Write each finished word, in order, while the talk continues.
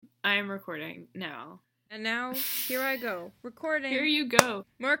I am recording now. And now, here I go. Recording. Here you go.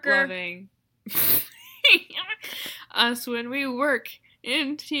 Marker. Loving us when we work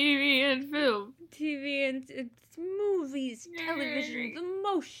in TV and film. TV and it's movies, television, the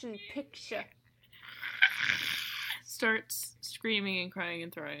motion picture. Starts screaming and crying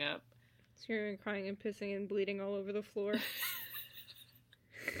and throwing up. Screaming, crying, and pissing and bleeding all over the floor.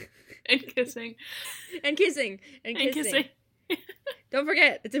 And kissing. And kissing. And kissing. Don't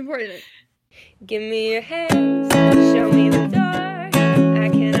forget, it's important. Give me your hands, show me the door. I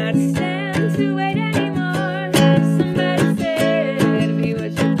cannot stand to wait anymore. Somebody said, be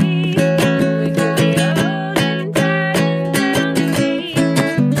what you be. We could be old and tired and lonely,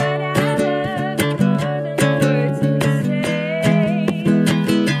 but I love more than the words we say.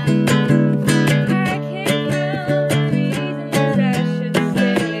 I can't count the reasons I should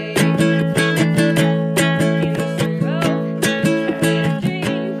stay. Give me some rope, tell me a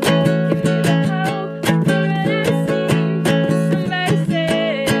dream. Give me the hope for when I sing. Somebody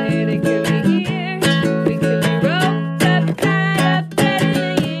said it could be here. We could be roped up, tied up, dead in a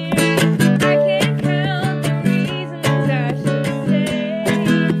year. I can't count the reasons I should stay.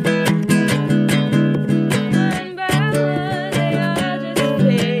 One by one, they all just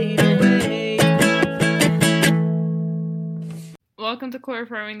fade away. Welcome to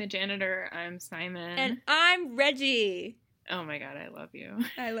Chloroforming the Janitor. I'm Simon. And I'm Reggie. Oh my god, I love you.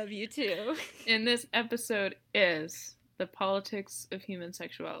 I love you too. And this episode is the politics of human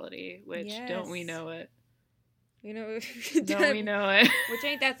sexuality, which don't we Yes. know it? You know, Don't we know it? which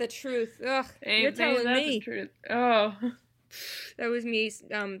ain't that the truth? Ugh, you're Ain't telling that the me. truth? Oh. That was me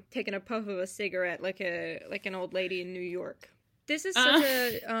taking a puff of a cigarette like an old lady in New York. This is such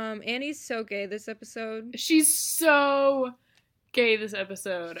a Annie's so gay this episode. She's so gay this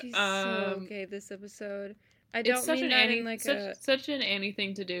episode. She's so gay this episode. I don't It's such mean an that Annie, in like such an Annie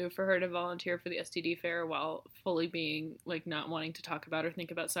thing to do for her to volunteer for the STD fair while fully being like not wanting to talk about or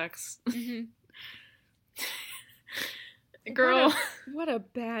think about sex. Mhm. Girl, What a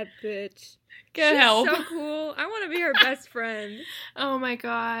bad bitch. get She's help. so cool. I want to be her best friend. Oh my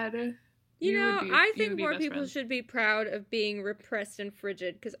god. You know, would be- I you think would be more best people friend. should be proud of being repressed and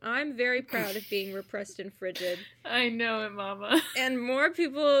frigid, because I'm very proud of being repressed and frigid. I know it, mama. And more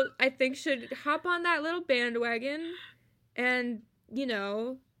people, I think, should hop on that little bandwagon and, you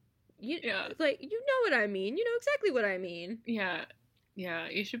know, you Yeah. like, you know what I mean. You know exactly what I mean. Yeah. Yeah,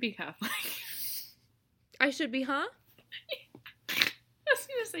 you should be Catholic. I should be, huh? I was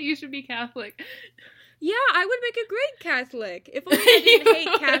gonna say you should be Catholic. Yeah, I would make a great Catholic. If only I didn't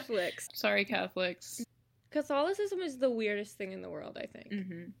hate Catholics. Sorry, Catholics. Catholicism is the weirdest thing in the world, I think.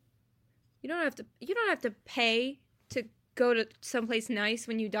 Mm-hmm. You don't have to pay to go to someplace nice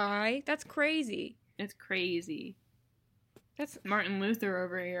when you die. That's crazy. It's crazy. That's Martin Luther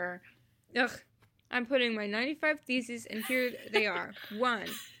over here. ugh. I'm putting my 95 theses, and here they are. 1,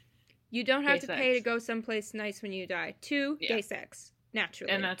 you don't have Gay to pay to sex. go someplace nice when you die. 2, Yeah. gay sex.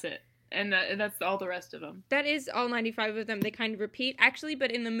 Naturally. And that's it. And that's all the rest of them. That is all 95 of them. They kind of repeat. Actually, but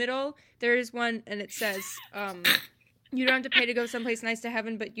in the middle, there is one, and it says, you don't have to pay to go someplace nice to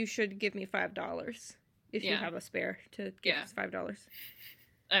heaven, but you should give me $5 if you Yeah. have a spare to give Yeah. us $5.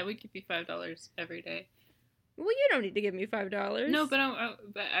 I would give you $5 every day. Well, you don't need to give me $5. No, but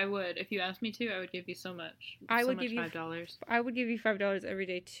I would. If you asked me to, I would give you so much. I so would much give you $5. I would give you $5 every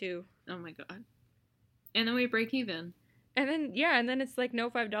day too. Oh my god. And then we break even. And then it's like no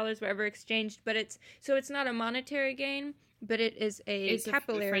 $5 were ever exchanged, but it's not a monetary gain, but it is It's a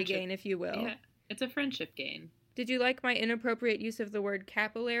capillary friendship. gain, if you will. Yeah, it's a friendship gain. Did you like my inappropriate use of the word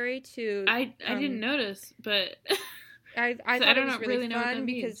capillary to? I didn't notice, but I So thought I it don't was really really know what fun that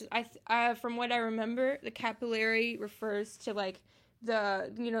because from what I remember, the capillary refers to like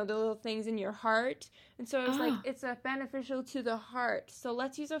the the little things in your heart, and so I was like, Oh. it's beneficial to the heart. So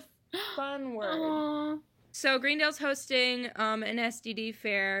let's use a fun word. Aw. So Greendale's hosting an STD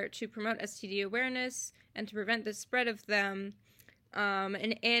fair to promote STD awareness and to prevent the spread of them.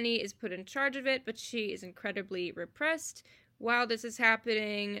 And Annie is put in charge of it, but she is incredibly repressed. While this is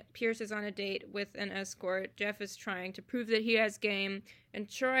happening, Pierce is on a date with an escort. Jeff is trying to prove that he has game. And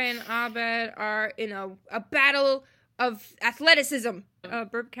Troy and Abed are in a battle of athleticism.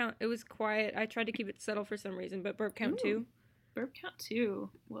 Burp count, it was quiet. I tried to keep it subtle for some reason, but burp count Ooh. 2. Burp count 2.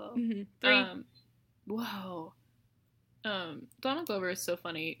 Whoa. 3. Whoa. Donald Glover is so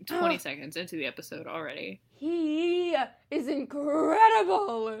funny. 20 seconds into the episode already. He is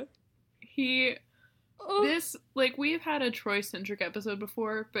incredible. He Oh. This, like, we've had a Troy-centric episode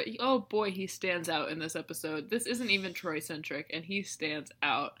before, but oh boy, he stands out in this episode. This isn't even Troy-centric, and he stands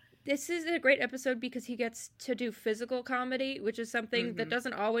out. This is a great episode because he gets to do physical comedy, which is something that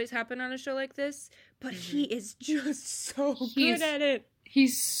doesn't always happen on a show like this, but he is just so good at it.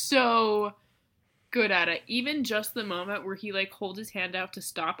 He's so good at it. Even just the moment where he, like, holds his hand out to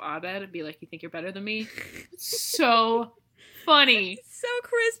stop Abed and be like, you think you're better than me? So funny. It's so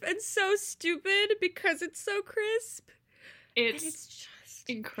crisp and so stupid because it's so crisp. It's just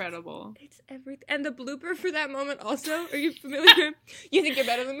incredible. It's everything. And the blooper for that moment also, are you familiar? You think you're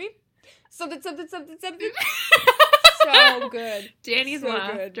better than me? Something. So good. Danny's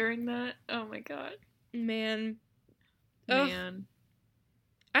laugh during that. Oh my god. Man.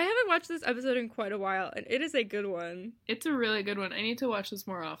 I haven't watched this episode in quite a while, and it is a good one. It's a really good one. I need to watch this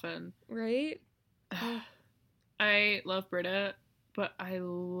more often. Right? I love Britta, but I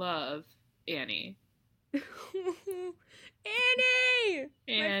love Annie. Annie!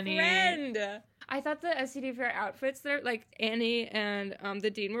 My friend! I thought the STD Fair outfits that like Annie and the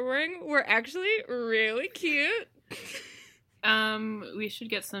Dean were wearing were actually really cute. We should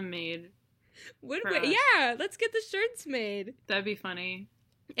get some made. Would we? Yeah, let's get the shirts made. That'd be funny.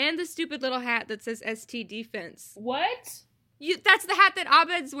 And the stupid little hat that says ST Defense. What? That's the hat that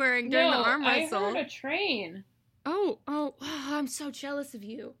Abed's wearing during the arm wrestle. I heard a train. Oh, I'm so jealous of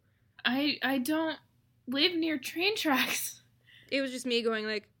you. I don't live near train tracks. It was just me going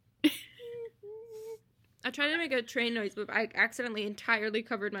like... I tried to make a train noise, but I accidentally entirely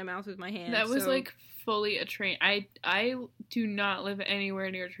covered my mouth with my hand. That was like fully a train. I do not live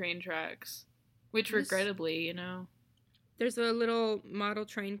anywhere near train tracks. Which regrettably, you know. There's a little model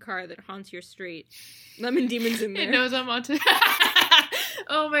train car that haunts your street. Lemon Demon's in there. It knows I'm onto...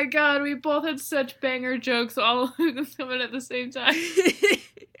 Oh my god, we both had such banger jokes all coming at the same time.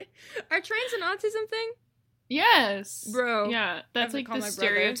 Are trains an autism thing? Yes. Bro. Yeah, that's like the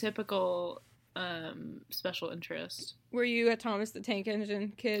stereotypical special interest. Were you a Thomas the Tank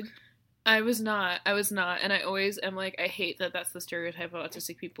Engine kid? I was not, and I always am like, I hate that that's the stereotype of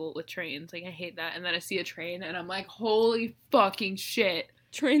autistic people with trains. Like, I hate that, and then I see a train, and I'm like, holy fucking shit.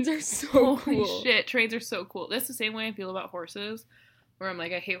 Trains are so cool. Holy shit, trains are so cool. That's the same way I feel about horses, where I'm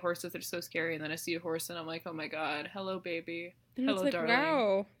like, I hate horses, they're so scary, and then I see a horse, and I'm like, oh my god, hello baby, and hello like, darling,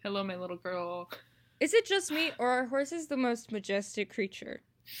 wow. Hello my little girl. Is it just me, or are horses the most majestic creature?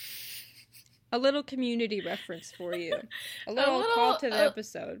 A little community reference for you. A little call to the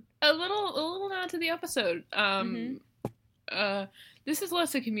episode. A little nod to the episode. This is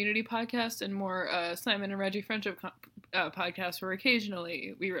less a community podcast and more Simon and Reggie friendship podcast, where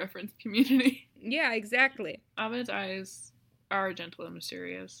occasionally we reference community. Yeah, exactly. Abed's eyes are gentle and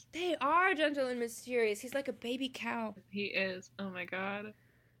mysterious. They are gentle and mysterious. He's like a baby cow. He is. Oh my god.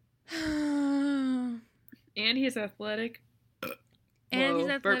 And he's athletic. And he's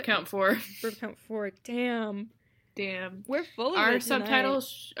athletic. Burp count 4. Burp count 4. Damn. We're full of our it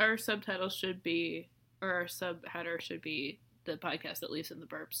subtitles. Our subtitles should be, or our subheader should be, the podcast that leaves in the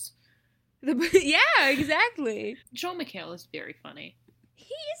burps. Yeah, exactly. Joel McHale is very funny. He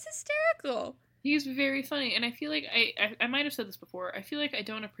is hysterical. He's very funny, and I feel like I might have said this before. I feel like I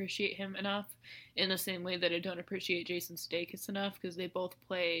don't appreciate him enough in the same way that I don't appreciate Jason Sudeikis enough, because they both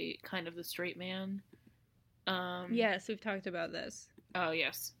play kind of the straight man. Yes, we've talked about this. Oh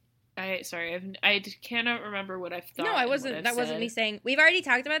yes. I cannot remember what I've thought. No, I wasn't. That wasn't me saying we've already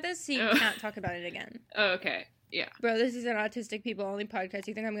talked about this, so you can't talk about it again. Oh, okay. Yeah. Bro, this is an autistic people only podcast.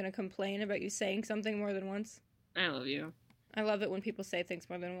 You think I'm gonna complain about you saying something more than once? I love you. I love it when people say things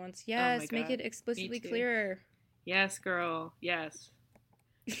more than once. Yes, make it explicitly clearer. Yes, girl. Yes.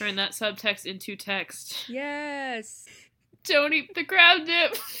 Turn that subtext into text. Yes. Don't eat the crab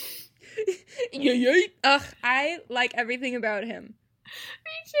dip. Ugh, I like everything about him.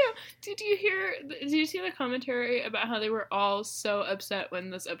 Me too. Did you see the commentary about how they were all so upset when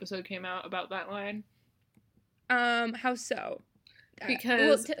this episode came out about that line? How so?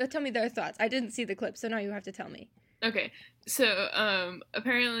 Because... tell me their thoughts. I didn't see the clip, so now you have to tell me. Okay, so,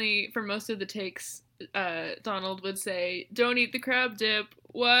 apparently, for most of the takes, Donald would say, don't eat the crab dip,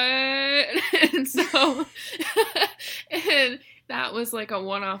 what? And so, and that was like a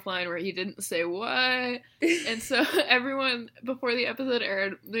one-off line where he didn't say what, and so everyone, before the episode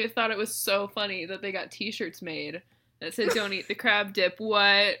aired, they thought it was so funny that they got t-shirts made that said, don't eat the crab dip,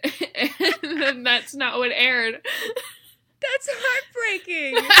 what? And then that's not what aired. That's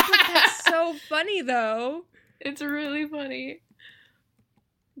heartbreaking. That's so funny, though. It's really funny.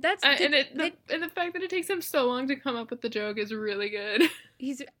 That's and the fact that it takes him so long to come up with the joke is really good.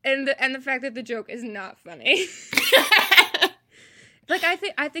 And the fact that the joke is not funny. Like I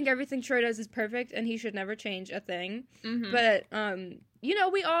think everything Troy does is perfect, and he should never change a thing. Mm-hmm. But you know,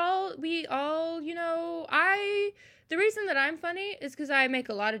 we all, you know, the reason that I'm funny is because I make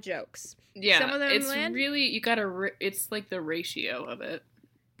a lot of jokes. Yeah, Some of them it's land. really, it's like the ratio of it.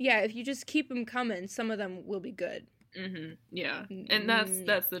 Yeah, if you just keep them coming, some of them will be good. Mm-hmm. Yeah, and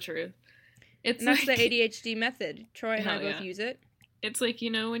that's the truth. And that's the ADHD method. Troy and I both use it. It's like, you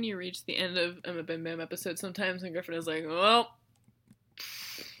know, when you reach the end of a Bim Bam episode sometimes and Griffin is like, well,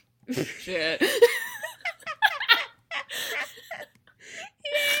 shit. Yeah.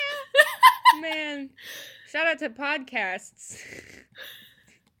 Man, shout out to podcasts.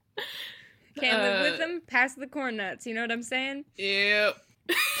 Can't live with them, pass the corn nuts, you know what I'm saying? Yep.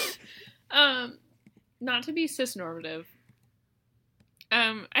 Not to be cisnormative.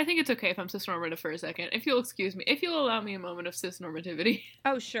 I think it's okay if I'm cisnormative for a second. If you'll excuse me. If you'll allow me a moment of cisnormativity.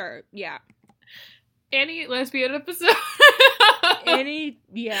 Oh, sure. Yeah. Any lesbian episode. any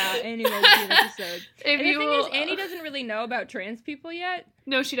lesbian episode. And the thing is, Annie doesn't really know about trans people yet.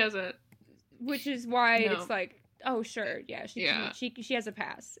 No, she doesn't. Which is why it's like, oh, sure. Yeah. She has a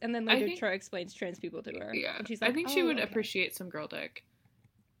pass. And then later Troy explains trans people to her. Yeah. And she's like, I think she would appreciate some girl dick.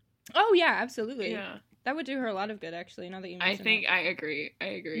 Oh, yeah, absolutely. Yeah. That would do her a lot of good, actually, now that you mention it. I agree.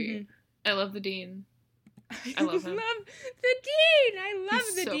 Mm-hmm. I love the Dean. I love him. I love the Dean! I love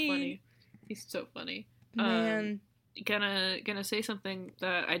He's the so Dean! Funny. He's so funny. Man. Gonna say something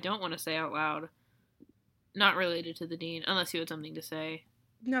that I don't want to say out loud. Not related to the Dean, unless you had something to say.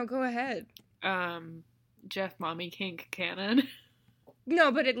 No, go ahead. Jeff Mommy Kink canon.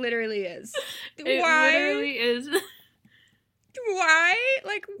 No, but it literally is. It Why? literally is. Why?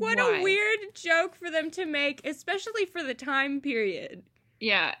 Like, what a weird joke for them to make, especially for the time period.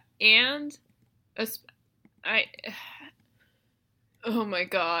 Yeah, and oh my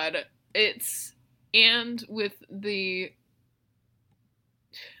god, and with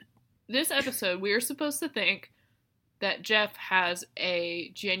this episode, we are supposed to think that Jeff has a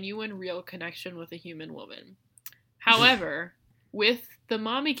genuine, real connection with a human woman. However, with the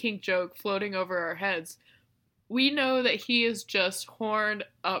mommy kink joke floating over our heads, we know that he is just horned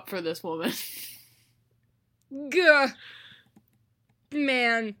up for this woman. Gah.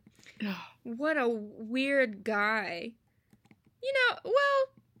 Man. What a weird guy. You know, well,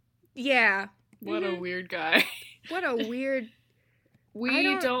 yeah. What a weird guy. What a weird...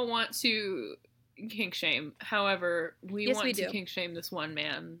 We don't want to kink shame. However, we want to kink shame this one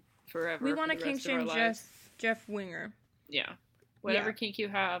man forever. We want to kink shame Jeff Winger. Yeah. Whatever kink you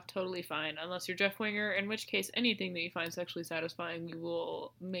have, totally fine. Unless you're Jeff Winger, in which case anything that you find sexually satisfying, we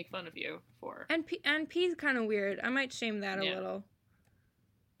will make fun of you for. And P's kind of weird. I might shame that a little.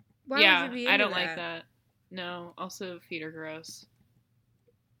 Why would you be into I don't like that. No. Also, feet are gross.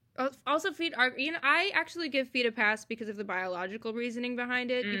 Also, feet are... You know, I actually give feet a pass because of the biological reasoning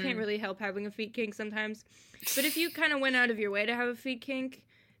behind it. You can't really help having a feet kink sometimes. But if you kind of went out of your way to have a feet kink,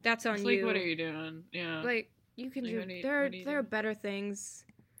 that's on you. Like, what are you doing? Yeah. Like, you can do... There are better things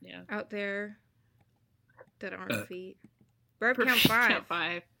out there that aren't feet. Burp count 5. Count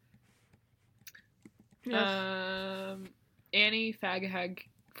 5. Annie Fagahag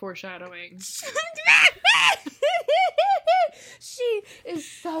foreshadowing. She is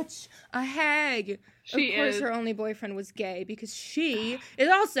such a hag. Of course her only boyfriend was gay because she is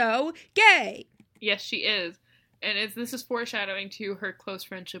also gay. Yes, she is. And this is foreshadowing to her close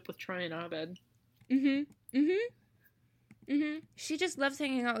friendship with Troy and Abed. She just loves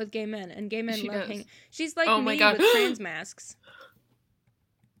hanging out with gay men, and gay men love hanging. She's like me with trans masks.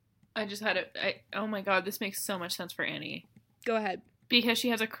 I just had it. Oh my god, this makes so much sense for Annie. Go ahead. Because she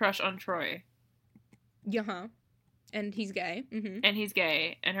has a crush on Troy. Yeah. And he's gay. And he's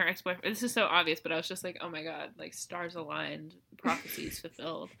gay. And her ex-boyfriend... This is so obvious, but I was just like, oh my god. Like, stars aligned. Prophecies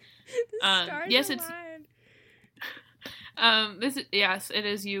fulfilled. Stars aligned. Yes, it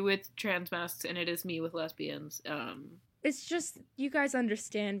is you with trans masks, and it is me with lesbians. It's just, you guys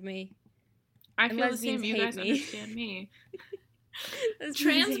understand me. I feel the same. You guys understand me.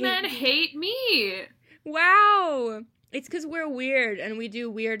 Trans men hate me. Wow. It's because we're weird, and we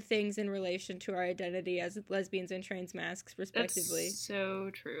do weird things in relation to our identity as lesbians and trans masks, respectively. That's so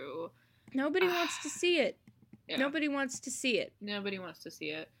true. Nobody wants to see it. Yeah. Nobody wants to see it. Nobody wants to see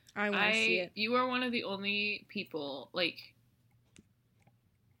it. I want to see it. You are one of the only people, like,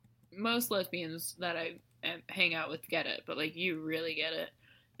 most lesbians that I hang out with get it, but, like, you really get it,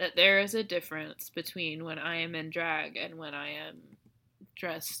 that there is a difference between when I am in drag and when I am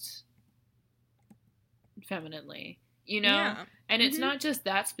dressed femininely. You know? Yeah. And it's not just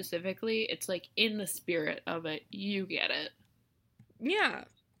that specifically, it's like in the spirit of it, you get it. Yeah.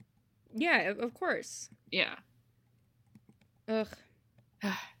 Yeah, of course. Yeah. Ugh.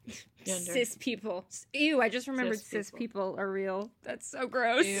 Gender. Cis people. Ew, I just remembered Cis cis people are real. That's so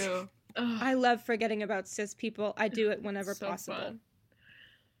gross. Ew. Ugh, I love forgetting about cis people. I do it whenever so possible. fun.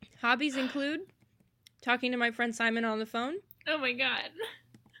 Hobbies include talking to my friend Simon on the phone, Oh my god.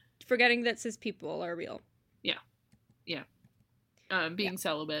 forgetting that cis people are real, Being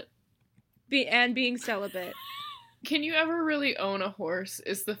celibate. and being celibate. Can you ever really own a horse?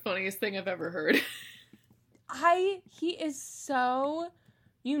 Is the funniest thing I've ever heard. He is so,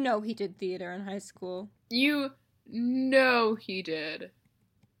 you know, he did theater in high school. You know he did.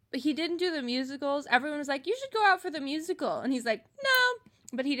 But he didn't do the musicals. Everyone was like, you should go out for the musical. And he's like, no.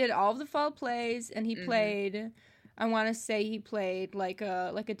 But he did all of the fall plays, and he played, I want to say he played like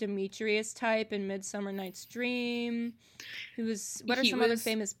a Demetrius type in Midsummer Night's Dream. What are some other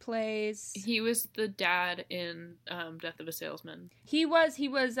famous plays? He was the dad in Death of a Salesman. He was,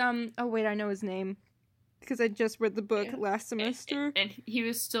 oh wait, I know his name. Because I just read the book last semester. And he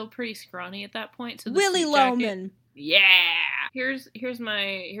was still pretty scrawny at that point. So Willie Loman. Yeah. Here's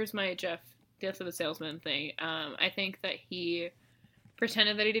my Death of a Salesman thing. I think that he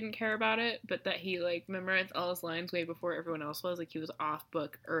pretended that he didn't care about it, but that he like memorized all his lines way before everyone else was. Like he was off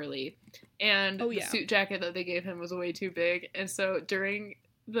book early, and the suit jacket that they gave him was way too big. And so during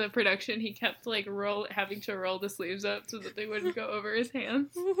the production, he kept like having to roll the sleeves up so that they wouldn't go over his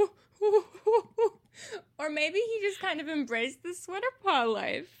hands. Or maybe he just kind of embraced the sweater paw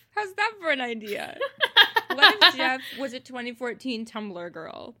life. How's that for an idea? What if Jeff was a 2014 Tumblr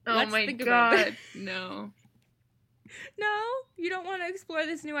girl? Let's think about that. No. No? You don't want to explore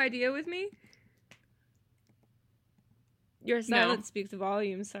this new idea with me? Your silence speaks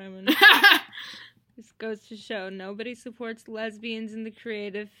volumes, Simon. This goes to show nobody supports lesbians in the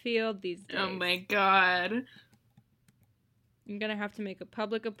creative field these days. Oh my god. I'm gonna have to make a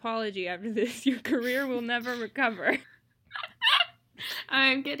public apology after this. Your career will never recover.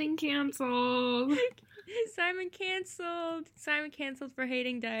 I'm getting canceled. Simon canceled. Simon canceled for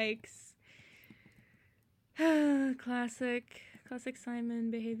hating dykes. Classic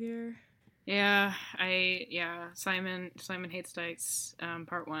Simon behavior. Yeah, Simon hates dykes,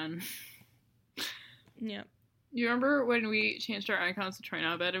 part 1. Yeah. You remember when we changed our icons to Try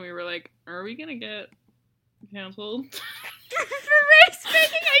Not Bed and we were like, are we gonna get canceled? For race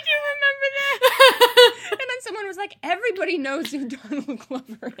faking, I do remember that. And then someone was like, everybody knows who Donald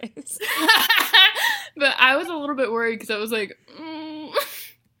Glover is. But I was a little bit worried because I was like,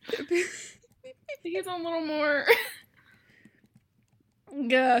 he's a little more.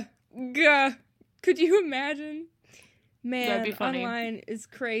 Gah. Could you imagine? Man, That'd be funny. Online is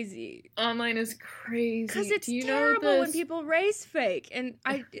crazy. Online is crazy. Because it's terrible when people race fake. And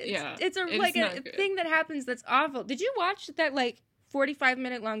it's a thing that happens that's awful. Did you watch that,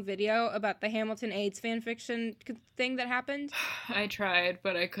 45-minute long video about the Hamilton AIDS fanfiction thing that happened? I tried,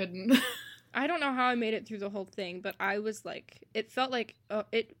 but I couldn't. I don't know how I made it through the whole thing, but I was it felt like,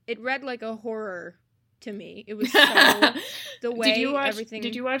 it read like a horror to me. It was so, the way everything...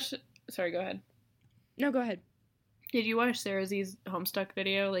 Did you watch... Sorry, go ahead. No, go ahead. Did you watch Sarah Z's Homestuck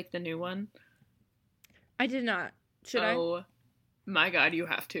video, the new one? I did not. Should I? Oh my god, you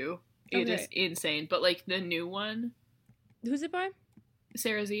have to. It Okay. is insane. But, the new one... Who's it by?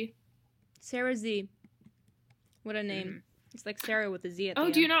 Sarah Z. Sarah Z. What a name. Mm. It's like Sarah with a Z at the Oh,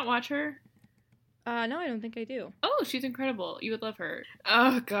 end. do you not watch her? No, I don't think I do. Oh, she's incredible. You would love her.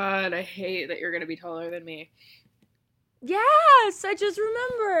 Oh god, I hate that you're gonna be taller than me. Yes! I just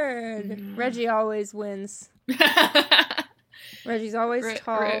remembered! Reggie always wins. Reggie's always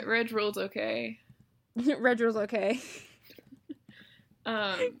tall. Reg rules okay. Reg rules okay.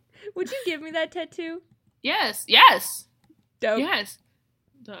 Would you give me that tattoo? Yes! Dope. Yes!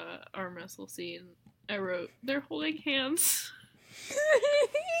 The arm wrestle scene. I wrote, they're holding hands. Yeah,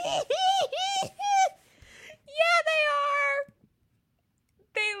 they are!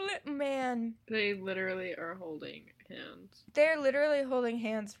 Man. They literally are holding hands. They're literally holding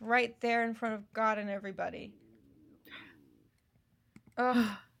hands right there in front of God and everybody.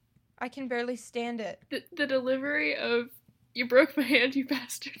 Ugh. I can barely stand it. The delivery of, you broke my hand, you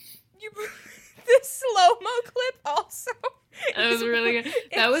bastard. The slow-mo clip also. That was really good.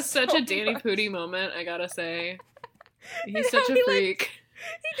 That was such a Danny Pudi moment, I gotta say. He's such a freak.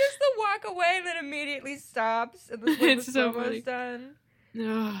 He does the walk away and then immediately stops. And the slow-mo's done.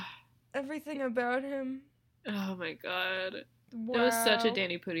 Ugh. Everything about him. Oh my god. Wow. That was such a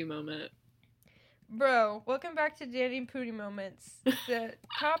Danny Pudi moment. Bro, welcome back to Danny Pudi Moments. The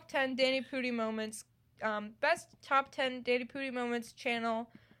top 10 Danny Pudi Moments, best top 10 Danny Pudi Moments channel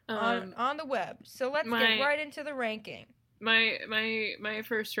on the web. So let's get right into the ranking. My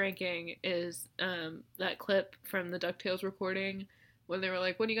first ranking is that clip from the DuckTales recording when they were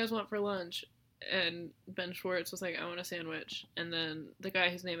like, what do you guys want for lunch? And Ben Schwartz was like, I want a sandwich. And then the guy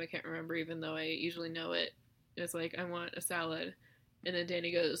whose name I can't remember, even though I usually know it, is like, I want a salad. And then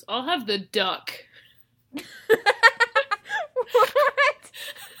Danny goes, I'll have the duck. What?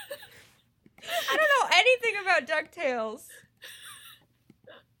 I don't know anything about DuckTales.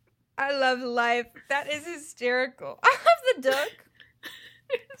 I love life. That is hysterical. I love the duck.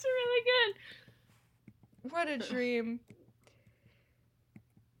 It's really good. What a dream.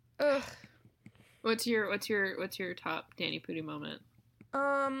 Ugh. What's your top Danny Pudi moment?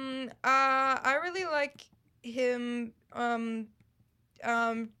 I really like him going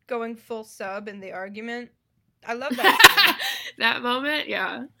full sub in the argument. I love that scene. That moment,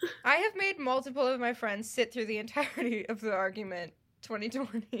 yeah. I have made multiple of my friends sit through the entirety of the argument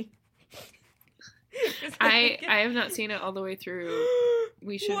 2020. I have not seen it all the way through.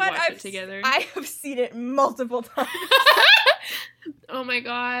 We should watch it together. I have seen it multiple times. Oh my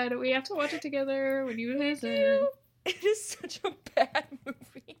god, we have to watch it together when you visit. It is such a bad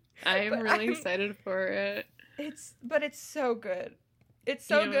movie. I am really excited for it. It's so good. It's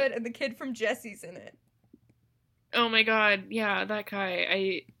so good, and the kid from Jesse's in it. Oh my god, yeah, that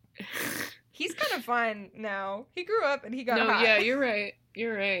guy. He's kind of fine now. He grew up and he got hot. Yeah, you're right.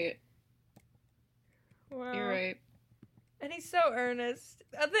 Wow. You're right. And he's so earnest.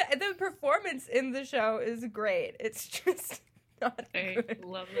 The performance in the show is great. It's just not good. I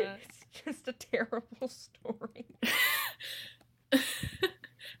love that. It's just a terrible story.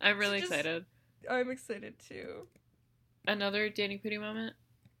 I'm really excited. I'm excited too. Another Danny Pudi moment.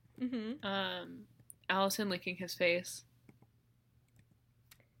 Mm-hmm. Allison licking his face.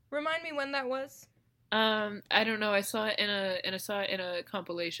 Remind me when that was. I don't know. I saw it in a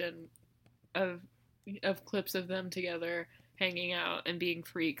compilation of clips of them together hanging out and being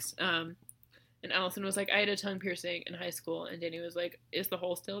freaks. And Allison was like, I had a tongue piercing in high school, and Danny was like, is the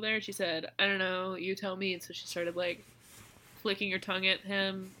hole still there? And she said, I don't know, you tell me. And so she started like flicking her tongue at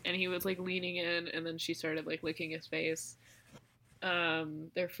him, and he was like leaning in, and then she started like licking his face.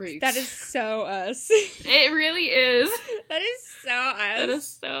 They're freaks. That is so us. It really is. That is so us. That is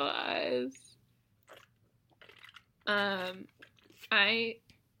so us. I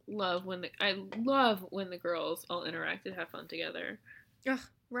love when the girls all interact and have fun together. Ugh,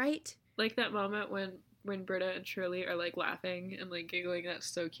 right? Like that moment when Britta and Shirley are like laughing and like giggling. That's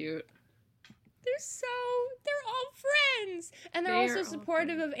so cute. They're all friends. And they're also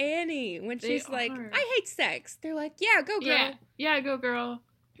supportive of Annie when she's like, I hate sex. They're like, yeah, go girl. Yeah, go girl.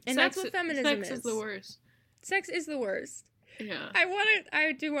 And that's what feminism is. Sex is the worst. Sex is the worst. Yeah.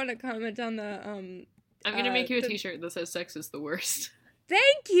 I do want to comment on the, I'm gonna make you a t-shirt that says sex is the worst.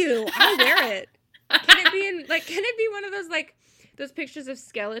 Thank you! I'll wear it. Can it be one of those, like, those pictures of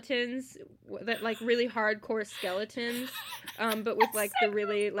skeletons, that, like, really hardcore skeletons, but with, like, the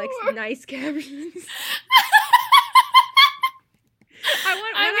really, like, nice captions? I'm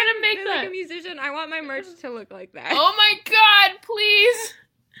gonna make that. Like a musician, I want my merch to look like that. Oh my god, please!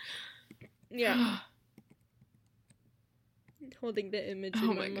 Yeah. Holding the image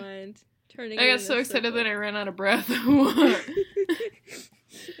in my mind. I got so excited that I ran out of breath. I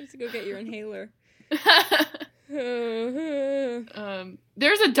have to go get your inhaler. There's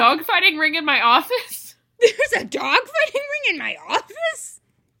a dogfighting ring in my office? There's a dogfighting ring in my office?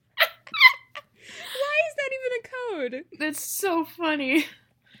 Why is that even a code? That's so funny.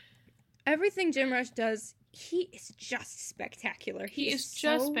 Everything Jim Rush does, he is just spectacular. He is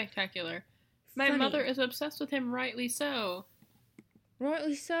just spectacular. Funny. My mother is obsessed with him, rightly so.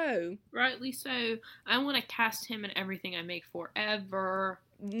 Rightly so. Rightly so. I want to cast him in everything I make forever.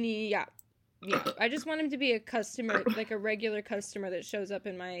 Yeah. I just want him to be a customer, like a regular customer that shows up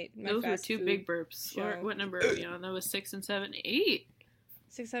in my Those were two big burps. What number are we on? That was 6 and 7, 8.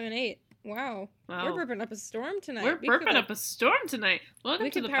 6, 7, 8. Wow. We're burping up a storm tonight. We're burping up a storm tonight.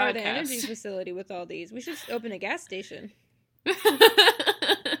 Welcome to the podcast. We could power the energy facility with all these. We should open a gas station. I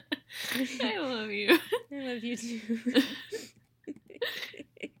love you. I love you too.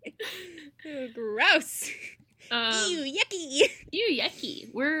 Oh, gross. Ew, yucky. Ew,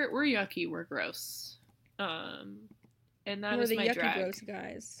 yucky. We're yucky. We're gross. And that is my drag. We're the yucky gross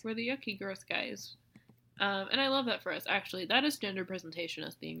guys. We're the yucky gross guys. And I love that for us. Actually, that is gender presentation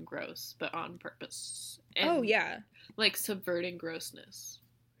as being gross, but on purpose. And, yeah. Like subverting grossness.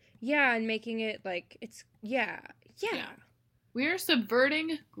 Yeah, and making it like it's yeah. We are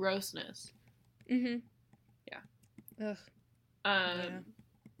subverting grossness. Mm-hmm. Yeah. Ugh. Yeah.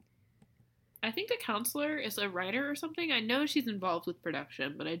 I think the counselor is a writer or something. I know she's involved with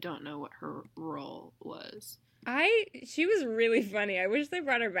production, but I don't know what her role was. She was really funny. I wish they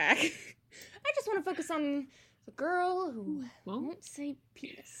brought her back. I just want to focus on The girl who Well, won't say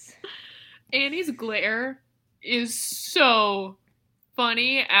penis. Annie's glare is so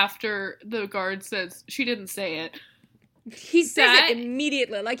funny after the guard says she didn't say it. He says it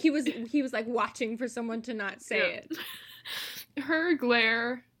immediately, like he was like watching for someone to not say it. Her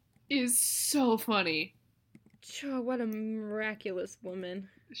glare is so funny. Oh, what a miraculous woman.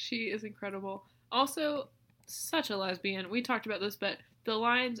 She is incredible. Also, such a lesbian. We talked about this, but the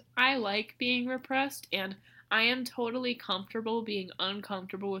lines, I like being repressed, and I am totally comfortable being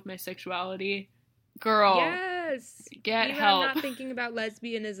uncomfortable with my sexuality. Girl. Yes. Get Even help. I'm not thinking about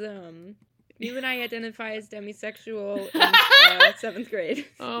lesbianism. You and I identify as demisexual in 7th grade.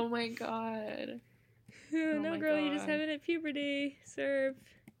 Oh my god. No, girl, you just haven't hit puberty. Serve.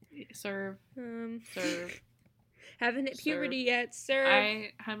 Serve. Haven't hit puberty yet. Serve.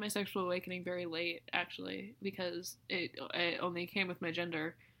 I had my sexual awakening very late, actually, because it only came with my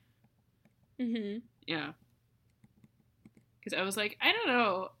gender. Mm-hmm. Yeah. Because I was like, I don't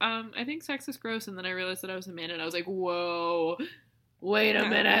know. I think sex is gross, and then I realized that I was a man, and I was like, whoa, wait a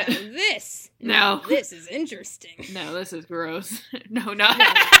minute. Now this is interesting. No, this is gross. No,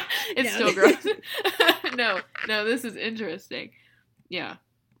 it's still gross. No, this is interesting. Yeah.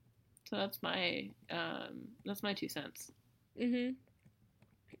 So that's my 2 cents. Mm-hmm.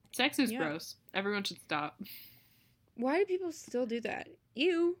 Sex is gross. Everyone should stop. Why do people still do that?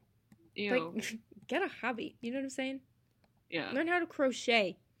 Ew. Like, get a hobby. You know what I'm saying? Yeah. Learn how to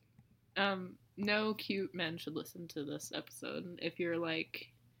crochet. No cute men should listen to this episode. If you're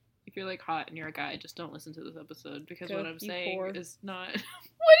hot and you're a guy, just don't listen to this episode, because what I'm saying is not. What did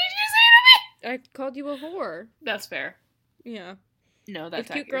you say to me? I called you a whore. That's fair. Yeah. No, that's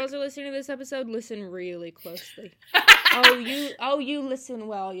If cute accurate. girls are listening to this episode, listen really closely. you listen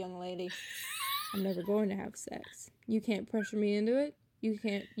well, young lady. I'm never going to have sex. You can't pressure me into it. You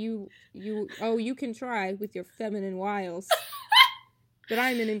can't, you can try with your feminine wiles. But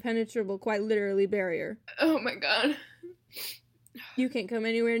I'm an impenetrable, quite literally, barrier. Oh my god. You can't come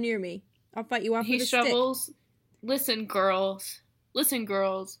anywhere near me. I'll fight you off with a stick. He shovels, listen girls,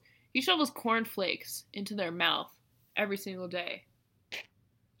 he shovels cornflakes into their mouth every single day.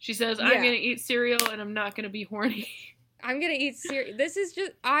 She says, I'm gonna eat cereal and I'm not gonna be horny. I'm gonna eat cereal. This is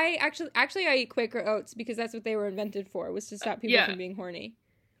just, I eat Quaker Oats because that's what they were invented for, was to stop people from being horny.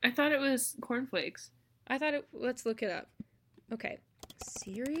 I thought it was cornflakes. Let's look it up. Okay.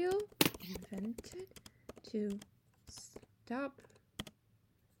 Cereal invented to stop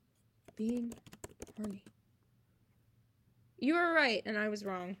being horny. You were right, and I was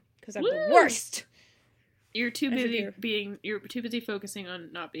wrong, because I'm the worst. You're too busy focusing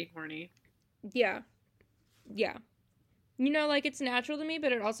on not being horny. Yeah. Yeah. You know, like, it's natural to me,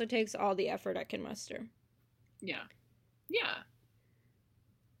 but it also takes all the effort I can muster. Yeah. Yeah.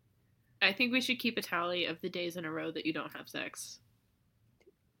 I think we should keep a tally of the days in a row that you don't have sex.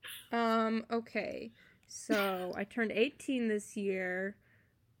 Okay. So, I turned 18 this year.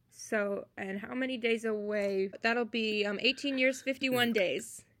 So, and how many days away? That'll be 18 years, 51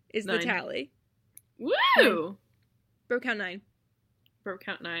 days is 9. The tally. Woo! 9. Bro count 9. Bro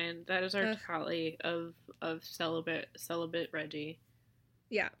count 9. That is our tally of celibate Reggie.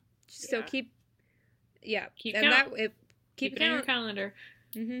 Yeah. So keep keep and count. Keep it in your calendar.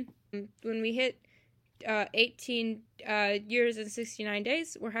 Mm-hmm. When we hit 18 years and 69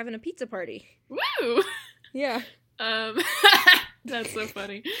 days, we're having a pizza party. Woo! Yeah. That's so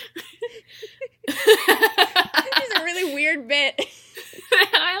funny. This is a really weird bit.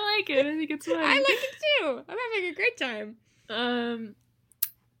 I like it. I think it's funny. I like it too. I'm having a great time.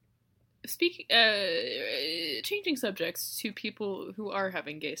 Changing subjects to people who are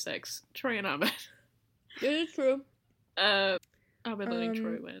having gay sex. Troy and Ahmed. It is true. Ahmed letting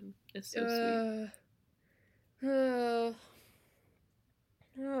Troy win is so sweet.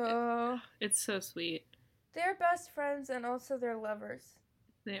 It's so sweet. They're best friends and also they're lovers.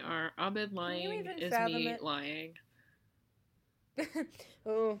 They are. Abed lying is me lying.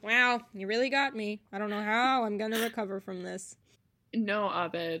 Oh, wow. You really got me. I don't know how I'm going to recover from this. No,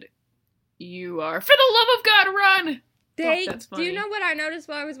 Abed. You are. For the love of God, run! That's funny. Do you know what I noticed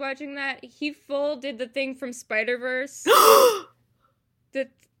while I was watching that? He did the thing from Spider-Verse.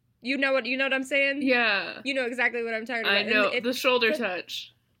 You know what I'm saying? Yeah. You know exactly what I'm talking about. I know. The shoulder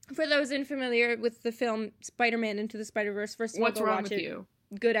touch. For those unfamiliar with the film Spider-Man Into the Spider-Verse, first of all, what's wrong with you?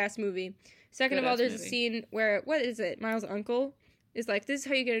 Good-ass movie. Second of all, there's a scene where, what is it? Miles' uncle is like, this is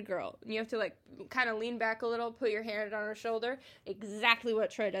how you get a girl. And you have to, like, kind of lean back a little, put your hand on her shoulder. Exactly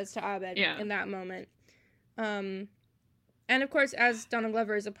what Troy does to Abed in that moment. And, of course, as Donald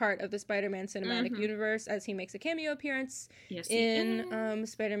Glover is a part of the Spider-Man cinematic universe, as he makes a cameo appearance in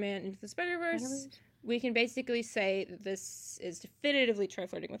Spider-Man Into the Spider-Verse. we can basically say that this is definitively Troy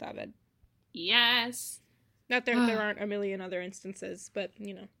flirting with Abed. Yes. Not there aren't a million other instances, but,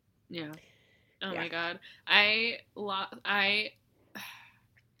 you know. Yeah. Oh Yeah. my god.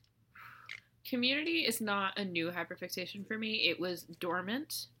 Community is not a new hyperfixation for me. It was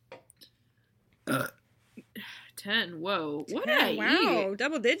dormant. 10. Whoa. What did I Wow, eat?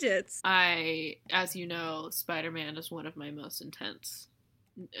 double digits. As you know, Spider-Man is one of my most intense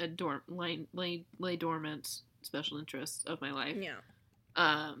lay dormant special interests of my life. Yeah.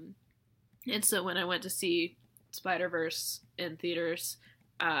 And so when I went to see Spider-Verse in theaters,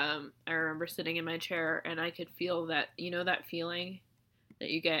 I remember sitting in my chair and I could feel that, you know, that feeling that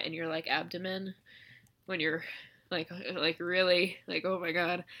you get in your like abdomen when you're like really like, oh my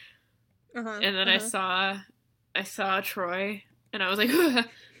god. And then I saw Troy and I was like, oh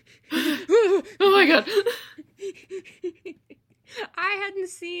my god. I hadn't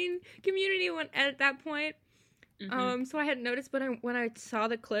seen Community at that point. Mm-hmm. So I hadn't noticed, but when I saw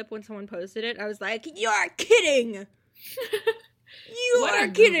the clip when someone posted it, I was like, "You're kidding! You are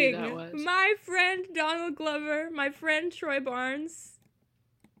kidding!" My friend Donald Glover, my friend Troy Barnes,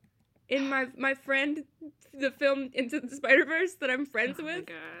 in my friend the film Into the Spider-Verse that I'm friends with. Oh my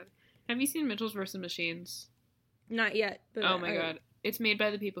god! Have you seen Mitchell's vs. Machines? Not yet. But oh my god! It's made by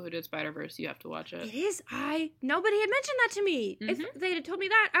the people who did Spider-Verse. You have to watch it. It is. Nobody had mentioned that to me. Mm-hmm. If they had told me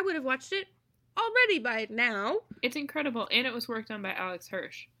that, I would have watched it already by now. It's incredible, and it was worked on by Alex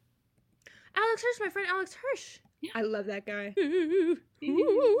Hirsch. Alex Hirsch, my friend Alex Hirsch. Yeah. I love that guy. You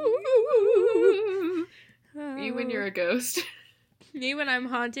when you're a ghost. Me when I'm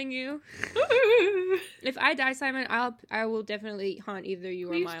haunting you. If I die, Simon, I will definitely haunt either you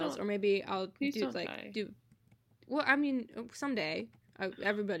or Miles, or maybe I'll do. Well, I mean, someday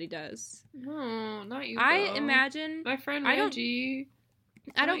everybody does. No, not you. I imagine my friend Reggie.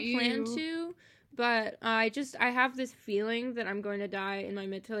 I don't plan to, but I have this feeling that I'm going to die in my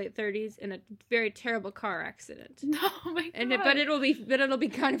mid to late 30s in a very terrible car accident. Oh my god! But it'll be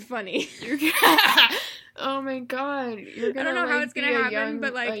kind of funny. Oh my god! You're gonna, I don't know how it's gonna happen,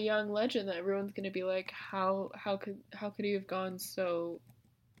 but like a young legend that everyone's gonna be like, how could he have gone so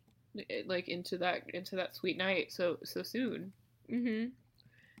like into that sweet night so soon? Mm-hmm.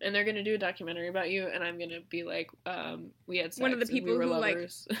 And they're gonna do a documentary about you, and I'm gonna be like, we had sex. One of the people who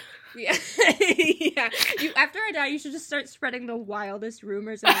lovers. Like, yeah, yeah. After I die, you should just start spreading the wildest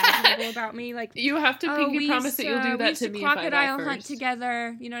rumors imaginable about me. Like, you have to pinky promise that you'll do that to me if I die first. Crocodile hunt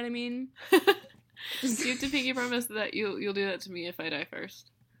together. You know what I mean? You have to pinky promise that you'll do that to me if I die first.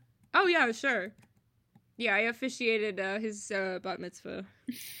 Oh yeah, sure. Yeah, I officiated his bat mitzvah.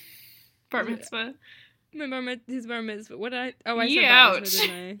 Bar mitzvah. His bar mitzvah. What did I? Oh, I said bar mitzvah,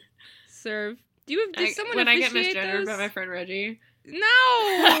 didn't I? Serve. Did someone when officiate I get misgendered those? by my friend Reggie? No!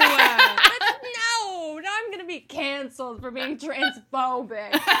 No! Now I'm gonna be canceled for being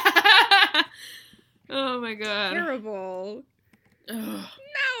transphobic. Oh my god. Terrible. Ugh.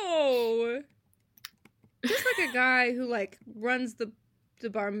 No! Just like a guy who like runs the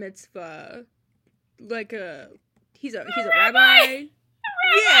bar mitzvah, like he's a rabbi.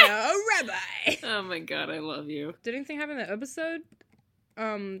 Yeah, a rabbi. Oh my god, I love you. Did anything happen in that episode?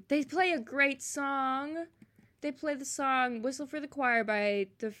 They play a great song. They play the song "Whistle for the Choir" by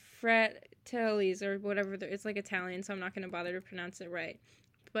the Fratellis or whatever. It's like Italian, so I'm not going to bother to pronounce it right.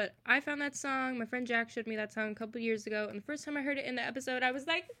 But I found that song. My friend Jack showed me that song a couple years ago, and the first time I heard it in the episode, I was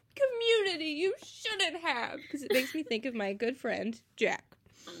like, "Community, you shouldn't have," because it makes me think of my good friend Jack.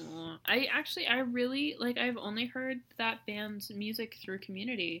 I really like. I've only heard that band's music through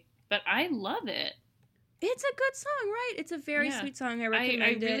Community, but I love it. It's a good song, right? It's a very sweet song. I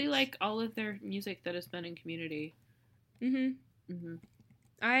recommend it. I really like all of their music that has been in Community. Mm-hmm.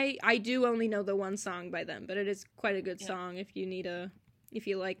 I do only know the one song by them, but it is quite a good song if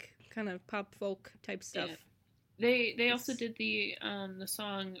you like kind of pop folk type stuff. Yeah. They also did the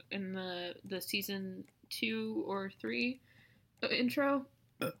song in the season 2 or 3 intro.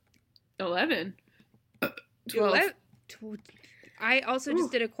 11. 12. I also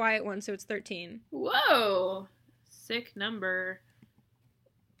just did a quiet one, so it's 13. Whoa! Sick number.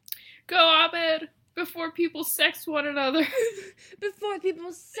 Go, Abed! Before people sex one another. Before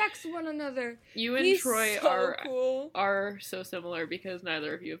people sex one another. You and Troy are so similar because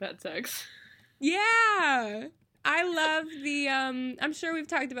neither of you have had sex. Yeah! I love the, I'm sure we've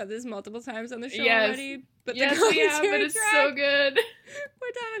talked about this multiple times on the show already. But we have, but it's so good.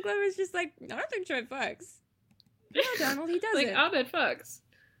 Where Donald Glover's just like, I don't think Troy fucks. No, Donald, he doesn't. Like, Abed fucks.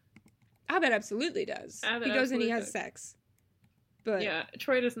 Abed absolutely does. He goes and he has sex. But yeah,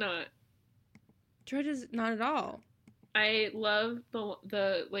 Troy does not. Troy does not at all. I love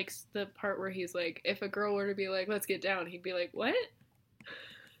the like the part where he's like, if a girl were to be like, let's get down, he'd be like, what?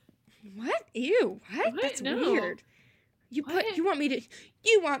 What? Ew, what? What? That's No. weird. What? You want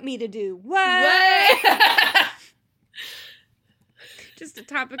me to do what? What? Just a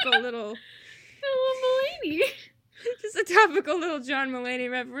topical little Mulaney. Just a topical little John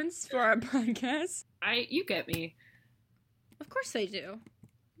Mulaney reference for our podcast. You get me. Of course I do.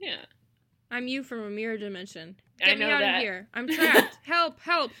 Yeah. I'm you from a mirror dimension. I Get know me out that. of here. I'm trapped. Help,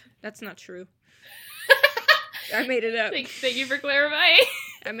 help. That's not true. I made it up. Thank you for clarifying.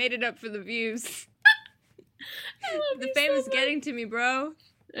 I made it up for the views. I love The you fame so is getting to me, bro.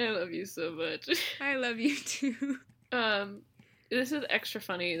 I love you so much. I love you too. This is extra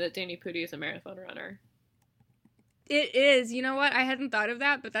funny that Danny Pudi is a marathon runner. It is. You know what? I hadn't thought of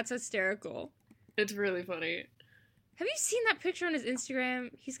that, but that's hysterical. It's really funny. Have you seen that picture on his Instagram?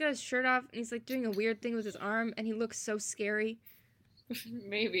 He's got his shirt off and he's like doing a weird thing with his arm and he looks so scary.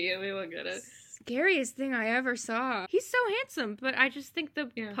 Maybe. Let me look at it. Scariest thing I ever saw. He's so handsome, but I just think the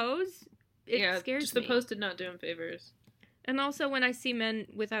pose, it scares just me. the pose did not do him favors. And also when I see men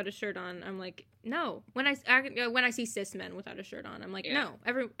without a shirt on, I'm like, no. When I see cis men without a shirt on, I'm like, no.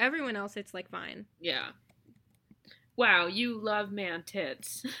 Everyone else, it's like fine. Yeah. Wow, you love man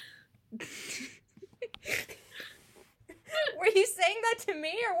tits. Were you saying that to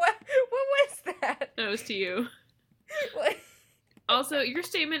me or what? What was that? That was to you. What? Also, your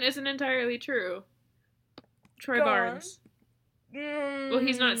statement isn't entirely true. Troy Go Barnes. Well,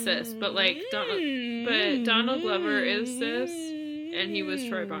 he's not cis, but like Donald Glover is cis, and he was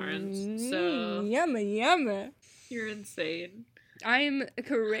Troy Barnes. So yumma. You're insane. I'm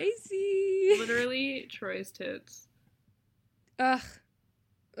crazy. Literally, Troy's tits. Ugh.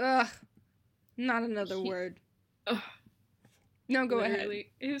 Not another word. Ugh. No, go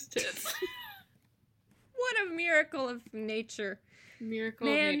Literally, his tits. ahead. What a miracle of nature. Miracle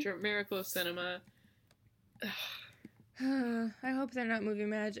of nature, miracle of cinema. I hope they're not movie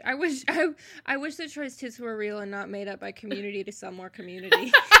magic. I wish that Troy's tits were real and not made up by Community to sell more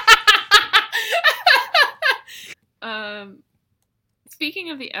Community. Speaking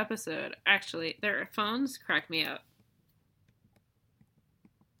of the episode, actually, their phones crack me up.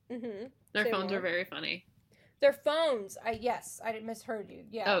 Mm-hmm. Their phones are very funny. Their phones. I misheard you.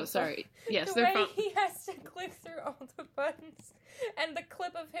 Yeah. Oh, sorry. Yes, the way he has to click through all the buttons, and the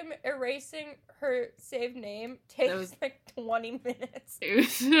clip of him erasing her saved name takes like 20 minutes. It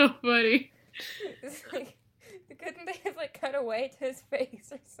was so funny. It's like, couldn't they have like cut away to his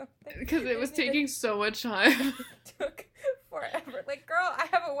face or something? Because it was taking so much time. It took forever. Like, girl, I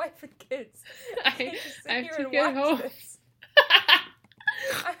have a wife and kids. I have to get home. This.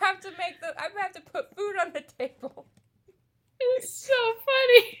 I have to put food on the table. It's so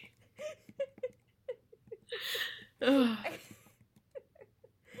funny.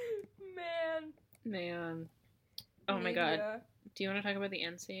 Man. Oh my god. Do you want to talk about the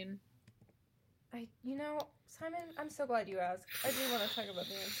end scene? Simon, I'm so glad you asked. I do want to talk about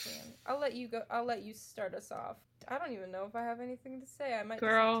the end scene. I'll let you go. I'll let you start us off. I don't even know if I have anything to say. I might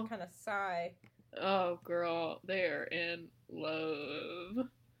just have to kind of sigh. Oh, girl, they are in love.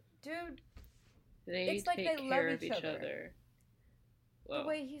 Dude, it's like they love each other. The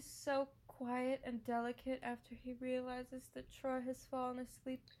way he's so quiet and delicate after he realizes that Troy has fallen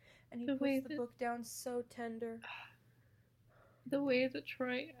asleep, and he puts the book down so tender. The way that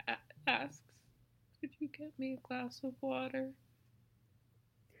Troy asks, "Could you get me a glass of water?"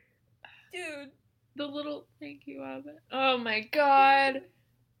 Dude. The little thank you of it. Oh my god.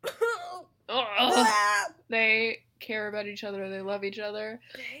 They care about each other. They love each other.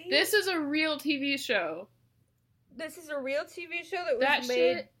 This is a real TV show. This is a real TV show that was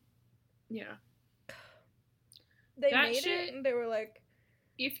made. Shit, yeah. They made it and they were like...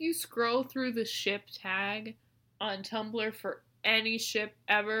 If you scroll through the ship tag on Tumblr for any ship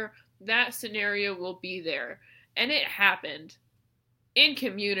ever, that scenario will be there. And it happened. In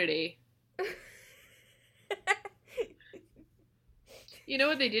Community. You know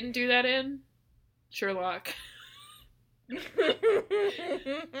what they didn't do that in? Sherlock. You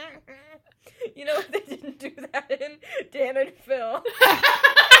know what they didn't do that in? Dan and Phil.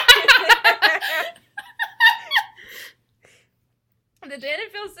 The Dan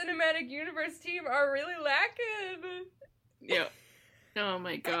and Phil Cinematic Universe team are really lacking. Yeah. Oh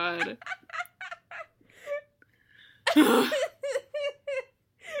my god. I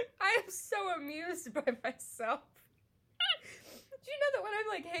am so amused by myself. Do you know that when I'm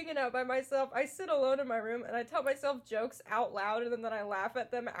like hanging out by myself, I sit alone in my room and I tell myself jokes out loud and then I laugh at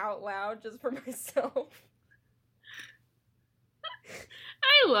them out loud just for myself?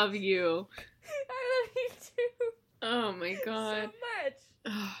 I love you. I love you too. Oh my god.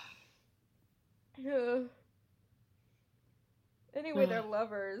 So much. Ugh. Anyway, they're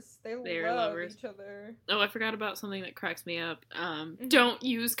lovers. They are love lovers. each other. Oh, I forgot about something that cracks me up. Don't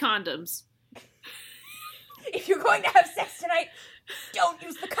use condoms. If you're going to have sex tonight, don't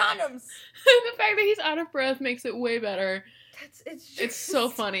use the condoms. The fact that he's out of breath makes it way better. It's so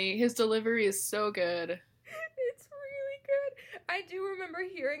funny. His delivery is so good. It's really good. I do remember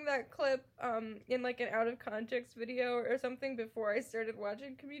hearing that clip in like an out of context video or something before I started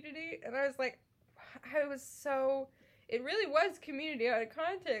watching Community, and I was like, it really was Community out of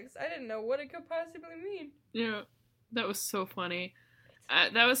context. I didn't know what it could possibly mean. Yeah, that was so funny.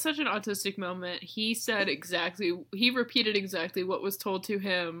 That was such an autistic moment. He repeated exactly what was told to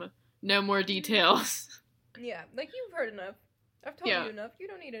him. No more details. Yeah, like, you've heard enough. I've told you enough. You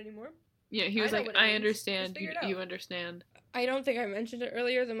don't need any more. Yeah, he was like, I understand. You understand. I don't think I mentioned it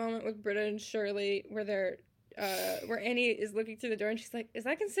earlier, the moment with Britta and Shirley where where Annie is looking through the door and she's like, is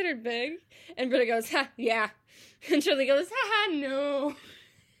that considered big? And Britta goes, ha, yeah. And Shirley goes, ha, no.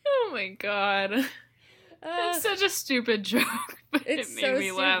 Oh my god. It's such a stupid joke, but it made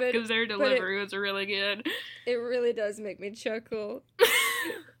me laugh because their delivery was really good. It really does make me chuckle.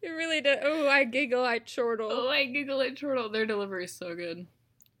 It really does. Oh, I giggle, I chortle. Oh, I giggle, I chortle. Their delivery is so good.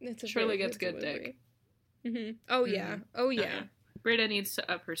 Shirley gets good dick. Mm-hmm. Oh, yeah. Mm-hmm. Oh, yeah. Britta needs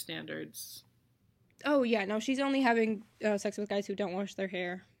to up her standards. Oh, yeah. No, she's only having sex with guys who don't wash their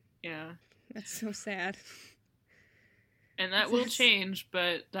hair. Yeah. That's so sad. And that will change,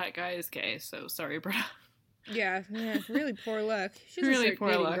 but that guy is gay, so sorry, Britta. Yeah, really poor luck. She's really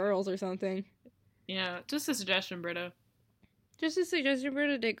poor luck. Girls or something. Yeah, just a suggestion, Britta. Just a suggestion,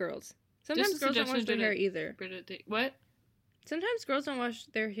 Britta, date girls. Sometimes girls don't wash their hair either. Britta, date what? Sometimes girls don't wash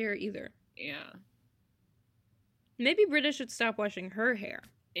their hair either. Yeah. Maybe Britta should stop washing her hair.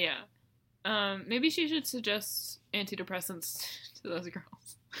 Yeah. Maybe she should suggest antidepressants to those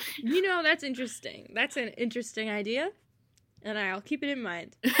girls. You know, that's interesting. That's an interesting idea, and I'll keep it in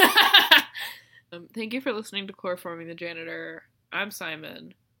mind. Thank you for listening to Chloroforming the Janitor. I'm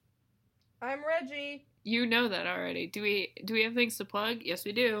Simon. I'm Reggie. You know that already. Do we have things to plug? Yes,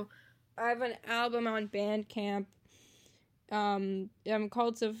 we do. I have an album on Bandcamp. I'm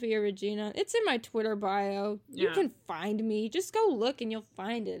called Sophia Regina. It's in my Twitter bio. Yeah. You can find me. Just go look and you'll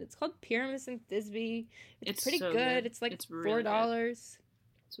find it. It's called Pyramus and Thisbe. It's pretty so good. It's like really $4.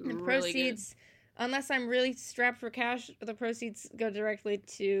 It's really proceeds. Good. Unless I'm really strapped for cash, the proceeds go directly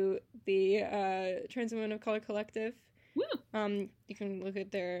to the Trans Women of Color Collective. Woo! You can look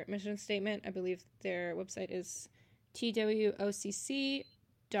at their mission statement. I believe their website is twocc.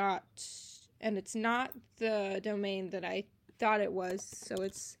 And it's not the domain that I thought it was, so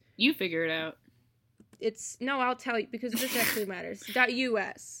it's... You figure it out. I'll tell you, because this actually matters.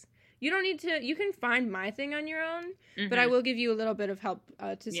 .us. You don't need to... You can find my thing on your own, but I will give you a little bit of help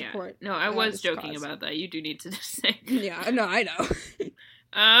to support. No, I was joking about that. You do need to say. Yeah, no, I know.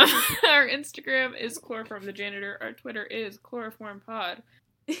 Our Instagram is Chloroform the Janitor. Our Twitter is ChloroformPod.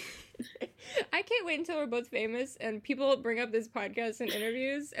 I can't wait until we're both famous and people bring up this podcast in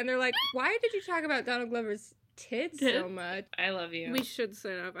interviews and they're like, why did you talk about Donald Glover's tits so much? I love you. We should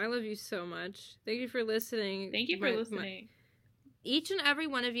sign up. I love you so much. Thank you for listening. Thank you for listening. Each and every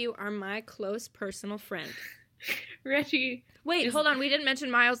one of you are my close personal friend. Reggie. Wait, hold on. We didn't mention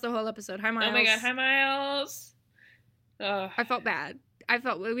Miles the whole episode. Hi, Miles. Oh my god, hi, Miles. I felt bad. I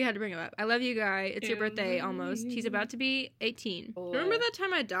felt we had to bring him up. I love you, guy. It's your birthday almost. He's about to be 18. Remember that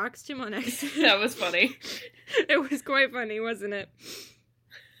time I doxed him on accident? That was funny. It was quite funny, wasn't it?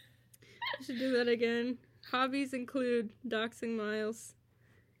 I should do that again. Hobbies include doxing Miles.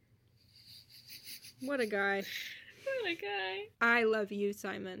 What a guy. What a guy. I love you,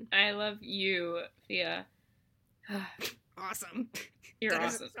 Simon. I love you, Thea. Awesome. You're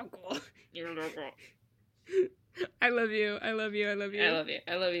awesome. So cool. You're so cool. I love you. I love you. I love you. I love you.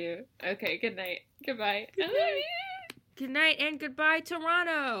 I love you. Okay, good night. Goodbye. I love you. Good night and goodbye,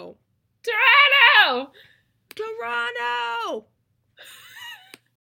 Toronto. Toronto! Toronto!